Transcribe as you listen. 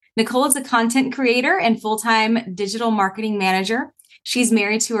Nicole is a content creator and full-time digital marketing manager. She's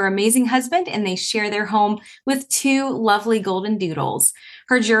married to her amazing husband, and they share their home with two lovely golden doodles.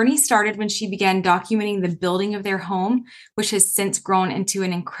 Her journey started when she began documenting the building of their home, which has since grown into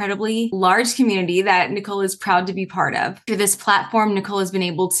an incredibly large community that Nicole is proud to be part of. Through this platform, Nicole has been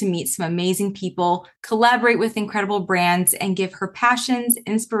able to meet some amazing people, collaborate with incredible brands, and give her passions,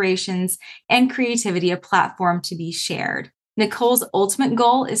 inspirations, and creativity a platform to be shared. Nicole's ultimate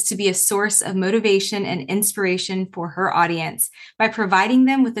goal is to be a source of motivation and inspiration for her audience by providing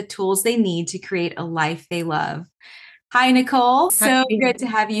them with the tools they need to create a life they love. Hi, Nicole. So good to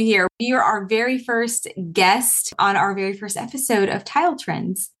have you here. You're our very first guest on our very first episode of Tile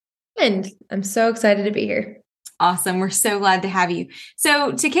Trends. And I'm so excited to be here. Awesome. We're so glad to have you.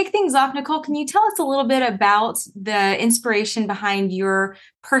 So to kick things off, Nicole, can you tell us a little bit about the inspiration behind your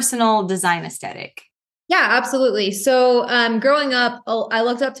personal design aesthetic? Yeah, absolutely. So growing up, I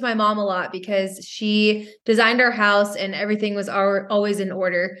looked up to my mom a lot because she designed our house and everything was always in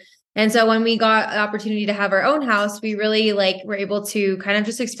order. And so when we got the opportunity to have our own house, we really were able to kind of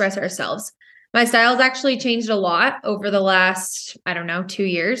just express ourselves. My styles actually changed a lot over the last, 2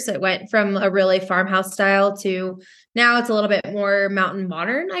 years. It went from a really farmhouse style to now it's a little bit more mountain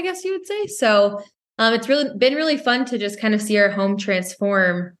modern, I guess you would say. So it's been really fun to just kind of see our home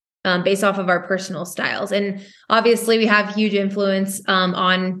transform based off of our personal styles. And obviously we have huge influence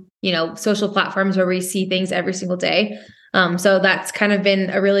on, social platforms where we see things every single day. So that's kind of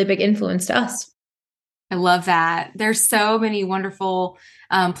been a really big influence to us. I love that. There's so many wonderful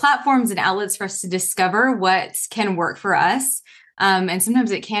platforms and outlets for us to discover what can work for us. And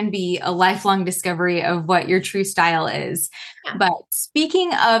sometimes it can be a lifelong discovery of what your true style is. Yeah. But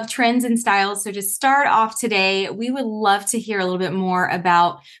speaking of trends and styles, so to start off today, we would love to hear a little bit more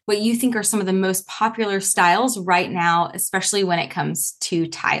about what you think are some of the most popular styles right now, especially when it comes to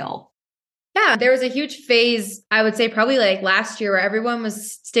tile. Yeah, there was a huge phase, I would say probably last year, where everyone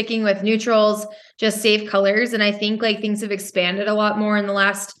was sticking with neutrals, just safe colors. And I think things have expanded a lot more in the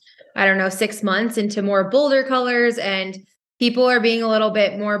last, 6 months into more bolder colors, and people are being a little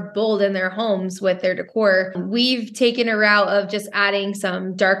bit more bold in their homes with their decor. We've taken a route of just adding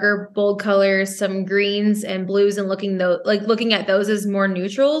some darker, bold colors, some greens and blues, and looking at those as more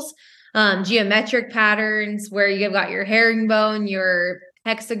neutrals, geometric patterns where you've got your herringbone, your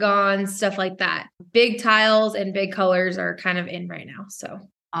hexagons, stuff like that. Big tiles and big colors are kind of in right now. So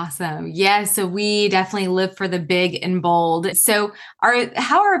awesome. Yeah. So we definitely live for the big and bold. So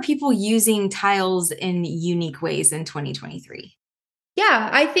how are people using tiles in unique ways in 2023? Yeah,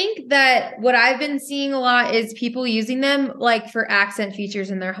 I think that what I've been seeing a lot is people using them for accent features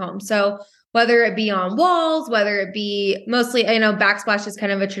in their home. So whether it be on walls, whether it be mostly, I know backsplash is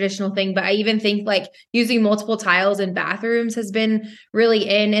kind of a traditional thing, but I even think using multiple tiles in bathrooms has been really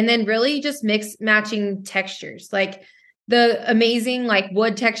in, and then really just matching textures. The amazing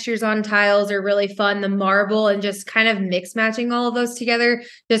wood textures on tiles are really fun. The marble and just kind of mix matching all of those together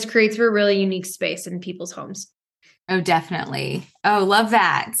just creates a really unique space in people's homes. Oh, definitely. Oh, love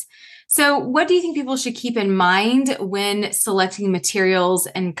that. So what do you think people should keep in mind when selecting materials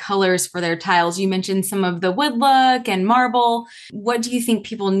and colors for their tiles? You mentioned some of the wood look and marble. What do you think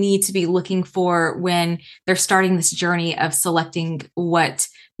people need to be looking for when they're starting this journey of selecting what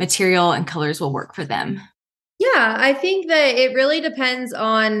material and colors will work for them? Yeah, I think that it really depends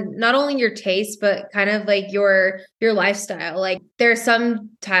on not only your taste, but kind of your lifestyle. There are some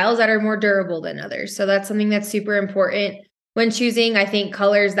tiles that are more durable than others. So that's something that's super important when choosing, I think,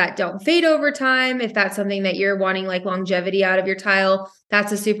 colors that don't fade over time. If that's something that you're wanting longevity out of your tile,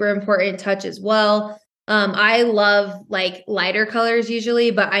 that's a super important touch as well. I love lighter colors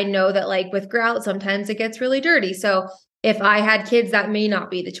usually, but I know that with grout, sometimes it gets really dirty. So if I had kids, that may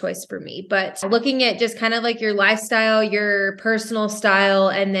not be the choice for me. But looking at just kind of your lifestyle, your personal style,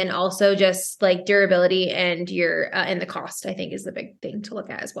 and then also just durability and and the cost, I think is the big thing to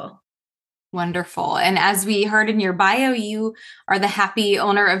look at as well. Wonderful. And as we heard in your bio, you are the happy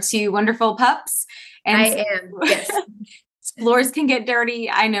owner of two wonderful pups. And I am, yes. Floors can get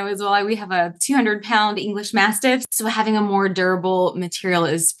dirty. I know as well. We have a 200-pound English Mastiff. So having a more durable material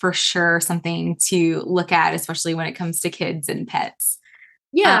is for sure something to look at, especially when it comes to kids and pets.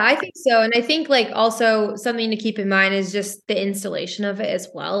 Yeah, I think so. And I think also something to keep in mind is just the installation of it as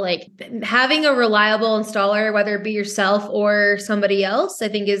well. Having a reliable installer, whether it be yourself or somebody else, I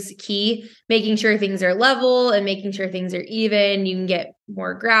think is key. Making sure things are level and making sure things are even. You can get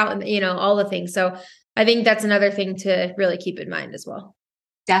more grout and, all the things. So I think that's another thing to really keep in mind as well.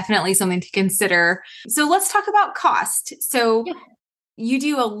 Definitely something to consider. So let's talk about cost. So you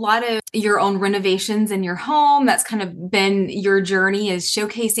do a lot of your own renovations in your home. That's kind of been your journey, is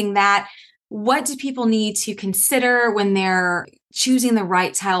showcasing that. What do people need to consider when they're choosing the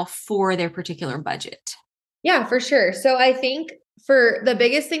right tile for their particular budget? Yeah, for sure. So I think for the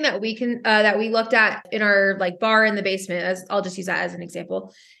biggest thing that we looked at in our like bar in the basement, as I'll just use that as an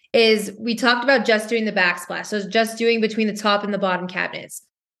example, is we talked about just doing the backsplash. So just doing between the top and the bottom cabinets.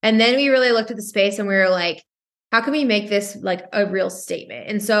 And then we really looked at the space and we were like, how can we make this like a real statement?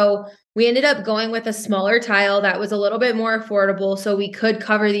 And so we ended up going with a smaller tile that was a little bit more affordable so we could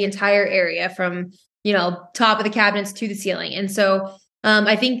cover the entire area from, top of the cabinets to the ceiling. And so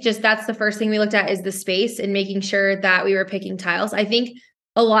I think just that's the first thing we looked at is the space and making sure that we were picking tiles. I think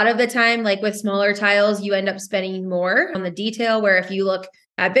a lot of the time, like with smaller tiles, you end up spending more on the detail, where if you look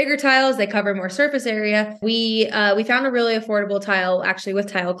at bigger tiles, they cover more surface area. We found a really affordable tile actually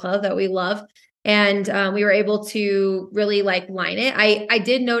with Tile Club that we love. And we were able to really like line it. I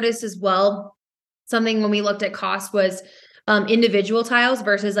did notice as well, something when we looked at cost was individual tiles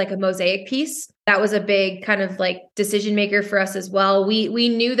versus like a mosaic piece. That was a big kind of like decision maker for us as well. We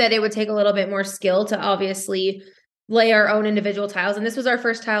knew that it would take a little bit more skill to obviously lay our own individual tiles. And this was our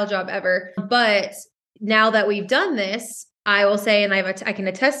first tile job ever. But now that we've done this, I will say, and I can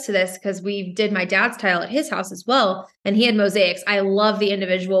attest to this because we did my dad's tile at his house as well, and he had mosaics. I love the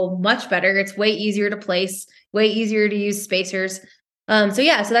individual much better. It's way easier to place, way easier to use spacers. So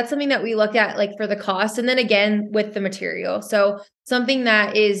that's something that we look at like for the cost. And then again, with the material. So something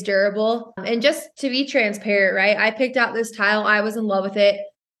that is durable. And just to be transparent, right? I picked out this tile. I was in love with it.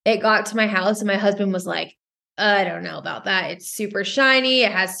 It got to my house and my husband was like, I don't know about that. It's super shiny.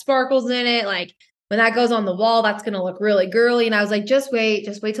 It has sparkles in it. Like when that goes on the wall, that's going to look really girly. And I was like, just wait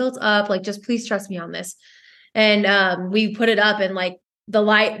till it's up. Like, just please trust me on this. And we put it up and like the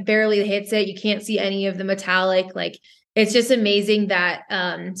light barely hits it. You can't see any of the metallic, like it's just amazing that,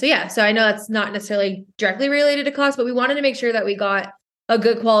 so I know that's not necessarily directly related to cost, but we wanted to make sure that we got a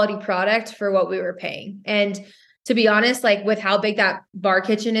good quality product for what we were paying. And to be honest, like with how big that bar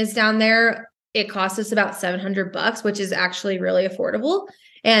kitchen is down there, it cost us about $700, which is actually really affordable.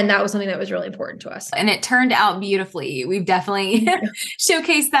 And that was something that was really important to us. And it turned out beautifully. We've definitely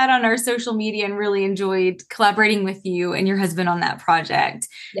showcased that on our social media and really enjoyed collaborating with you and your husband on that project.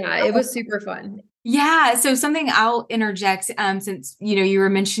 Yeah, it was super fun. Yeah. So something I'll interject, since, you were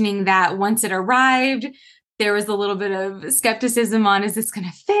mentioning that once it arrived, there was a little bit of skepticism on, is this going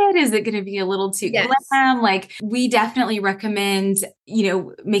to fit? Is it going to be a little too glam? Like, we definitely recommend,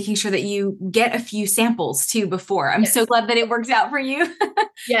 making sure that you get a few samples too before. I'm so glad that it worked out for you.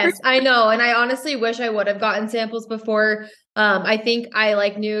 Yes, I know. And I honestly wish I would have gotten samples before. I think I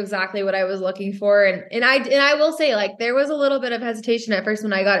like knew exactly what I was looking for. And I will say, like, there was a little bit of hesitation at first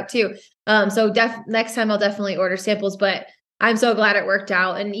when I got it too. So next time I'll definitely order samples, but I'm so glad it worked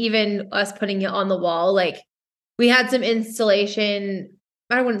out. And even us putting it on the wall, like we had some installation,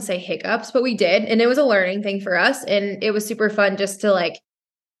 I wouldn't say hiccups, but we did. And it was a learning thing for us. And it was super fun just to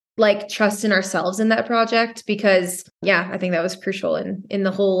like trust in ourselves in that project, because I think that was crucial in the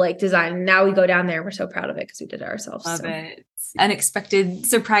whole like design. Now we go down there and we're so proud of it because we did it ourselves. Love it. Unexpected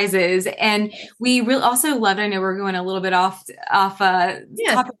surprises. And we really also loved, I know we're going a little bit off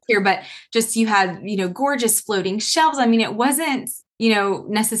topic here, but just, you had, gorgeous floating shelves. I mean, it wasn't,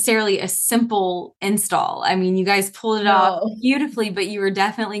 necessarily a simple install. I mean, you guys pulled it off beautifully, but you were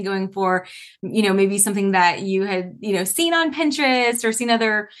definitely going for, maybe something that you had, seen on Pinterest or seen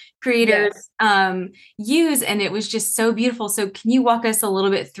other creators use. And it was just so beautiful. So can you walk us a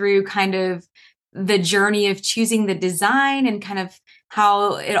little bit through kind of the journey of choosing the design and kind of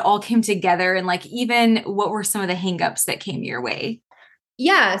how it all came together, and like even what were some of the hangups that came your way?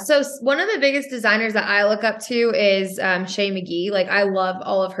 Yeah. So one of the biggest designers that I look up to is Shay McGee. Like I love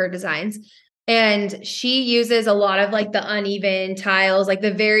all of her designs. And she uses a lot of like the uneven tiles, like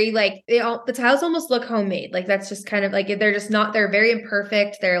the very like the tiles almost look homemade. Like that's just kind of like they're very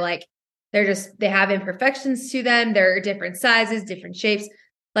imperfect. They have imperfections to them. They're different sizes, different shapes.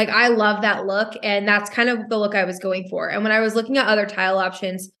 Like I love that look. And that's kind of the look I was going for. And when I was looking at other tile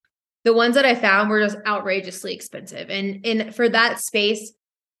options, the ones that I found were just outrageously expensive. And for that space,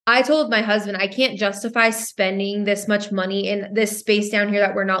 I told my husband, I can't justify spending this much money in this space down here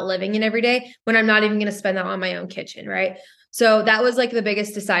that we're not living in every day when I'm not even going to spend that on my own kitchen. Right. So that was like the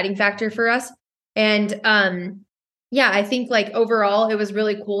biggest deciding factor for us. And I think like overall, it was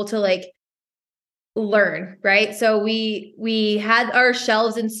really cool to like learn. Right. So we had our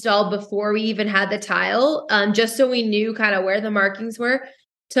shelves installed before we even had the tile, just so we knew kind of where the markings were.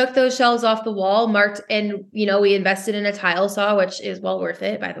 Took those shelves off the wall, marked, and, we invested in a tile saw, which is well worth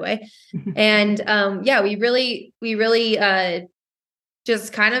it, by the way. And, we really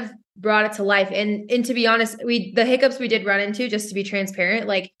just kind of brought it to life. And to be honest, the hiccups we did run into, just to be transparent,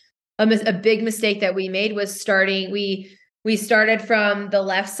 like a big mistake that we made was we started from the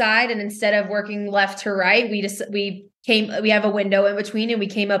left side, and instead of working left to right, we have a window in between, and we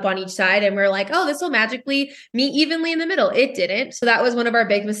came up on each side, and we're like, oh, this will magically meet evenly in the middle. It didn't. So that was one of our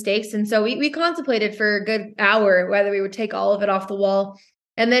big mistakes. And so we contemplated for a good hour whether we would take all of it off the wall.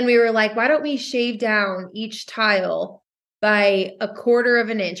 And then we were like, why don't we shave down each tile by 1/4 of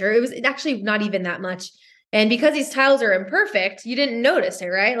an inch? Or it was actually not even that much. And because these tiles are imperfect, you didn't notice it,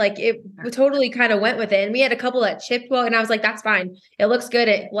 right? Like it totally kind of went with it. And we had a couple that chipped well, and I was like, that's fine. It looks good.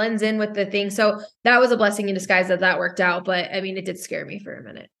 It blends in with the thing. So that was a blessing in disguise that worked out. But I mean, it did scare me for a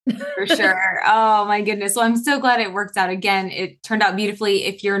minute. For sure. Oh my goodness. Well, I'm so glad it worked out. Again, it turned out beautifully.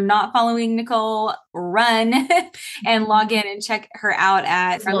 If you're not following Nicole, run and log in and check her out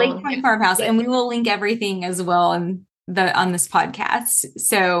at our Lake Point Farmhouse. And we will link everything as well on this podcast.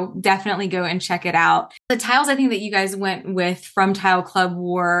 So definitely go and check it out. The tiles I think that you guys went with from Tile Club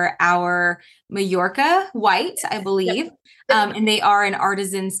were our Majorca white, I believe. Yep. And they are an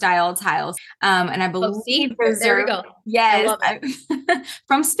artisan style tiles. And I believe there we go. Yes,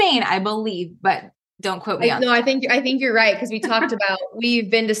 from Spain, I believe, but don't quote me on that. No, I think you're right. Cause we talked about,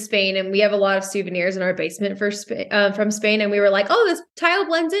 we've been to Spain and we have a lot of souvenirs in our basement from Spain. And we were like, oh, this tile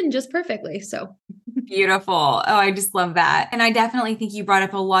blends in just perfectly. So beautiful. Oh, I just love that. And I definitely think you brought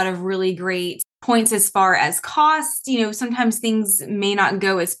up a lot of really great points as far as cost. Sometimes things may not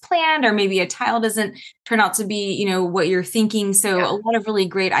go as planned, or maybe a tile doesn't turn out to be, what you're thinking. So a lot of really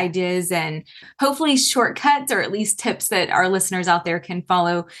great ideas and hopefully shortcuts, or at least tips that our listeners out there can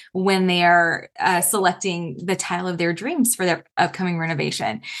follow when they are selecting the tile of their dreams for their upcoming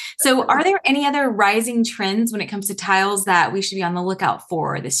renovation. So are there any other rising trends when it comes to tiles that we should be on the lookout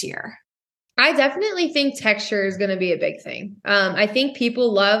for this year? I definitely think texture is going to be a big thing. I think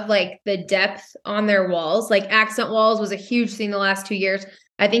people love like the depth on their walls. Like accent walls was a huge thing the last 2 years.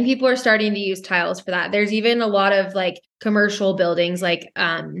 I think people are starting to use tiles for that. There's even a lot of like commercial buildings, like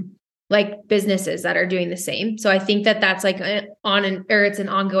businesses that are doing the same. So I think that's like it's an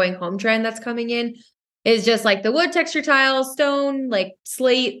ongoing home trend that's coming in. Is just like the wood texture tiles, stone, like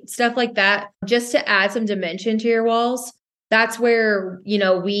slate, stuff like that, just to add some dimension to your walls. That's where,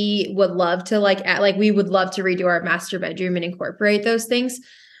 we would love to we would love to redo our master bedroom and incorporate those things.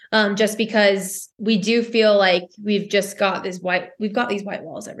 Just because we do feel like we've got these white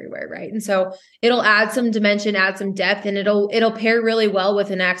walls everywhere. Right. And so it'll add some dimension, add some depth, and it'll pair really well with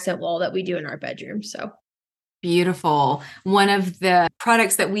an accent wall that we do in our bedroom. So beautiful. One of the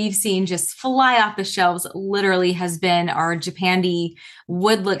products that we've seen just fly off the shelves literally has been our Japandi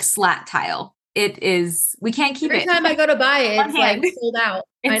wood look slat tile. It is, we can't keep it. Every time I go to buy it, it's like sold out.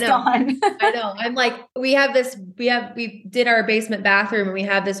 It's gone. I know. I'm like, we did our basement bathroom, and we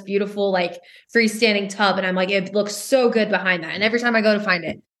have this beautiful like freestanding tub. And I'm like, it looks so good behind that. And every time I go to find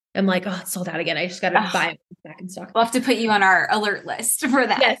it, I'm like, oh, it's sold out again. I just got to buy it back in stock. We'll have to put you on our alert list for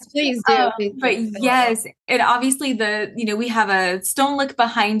that. Yes, please do. But yes, and obviously we have a stone look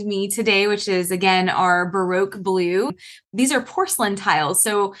behind me today, which is again, our Baroque blue. These are porcelain tiles.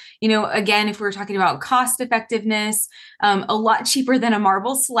 So, again, if we're talking about cost effectiveness, a lot cheaper than a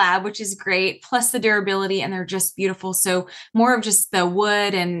marble slab, which is great, plus the durability, and they're just beautiful. So more of just the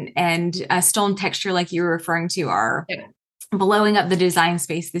wood and stone texture, like you were referring to, are blowing up the design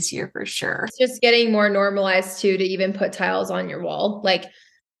space this year for sure. It's just getting more normalized too, to even put tiles on your wall. Like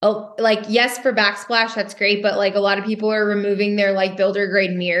yes, for backsplash, that's great. But like a lot of people are removing their like builder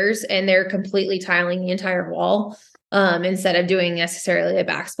grade mirrors, and they're completely tiling the entire wall instead of doing necessarily a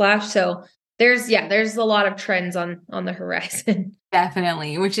backsplash. So there's a lot of trends on the horizon.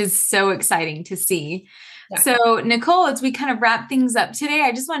 Definitely, which is so exciting to see. So Nicole, as we kind of wrap things up today,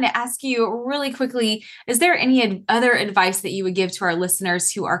 I just wanted to ask you really quickly, is there any other advice that you would give to our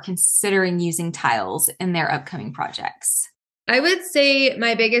listeners who are considering using tiles in their upcoming projects? I would say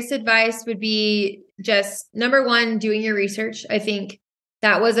my biggest advice would be just number one, doing your research. I think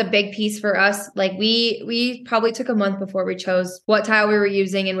that was a big piece for us. Like we probably took a month before we chose what tile we were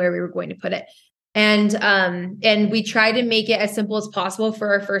using and where we were going to put it. And we tried to make it as simple as possible for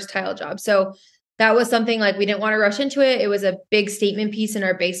our first tile job. So that was something like we didn't want to rush into it. It was a big statement piece in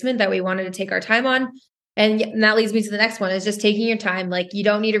our basement that we wanted to take our time on. And that leads me to the next one, is just taking your time. Like you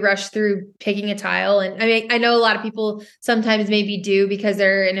don't need to rush through picking a tile. And I mean, I know a lot of people sometimes maybe do because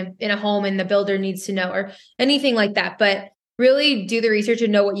they're in a home and the builder needs to know, or anything like that. But really do the research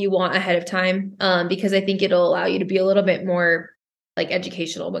and know what you want ahead of time. Because I think it'll allow you to be a little bit more like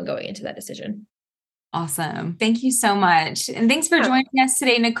educational when going into that decision. Awesome. Thank you so much. And thanks for joining us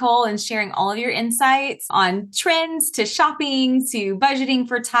today, Nicole, and sharing all of your insights on trends to shopping to budgeting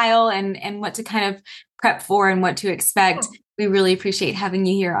for tile and what to kind of prep for and what to expect. We really appreciate having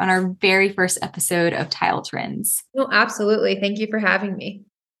you here on our very first episode of Tile Trends. No, absolutely. Thank you for having me.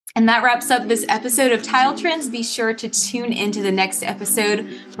 And that wraps up this episode of Tile Trends. Be sure to tune into the next episode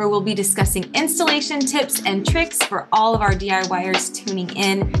where we'll be discussing installation tips and tricks for all of our DIYers tuning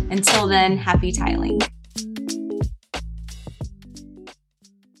in. Until then, happy tiling.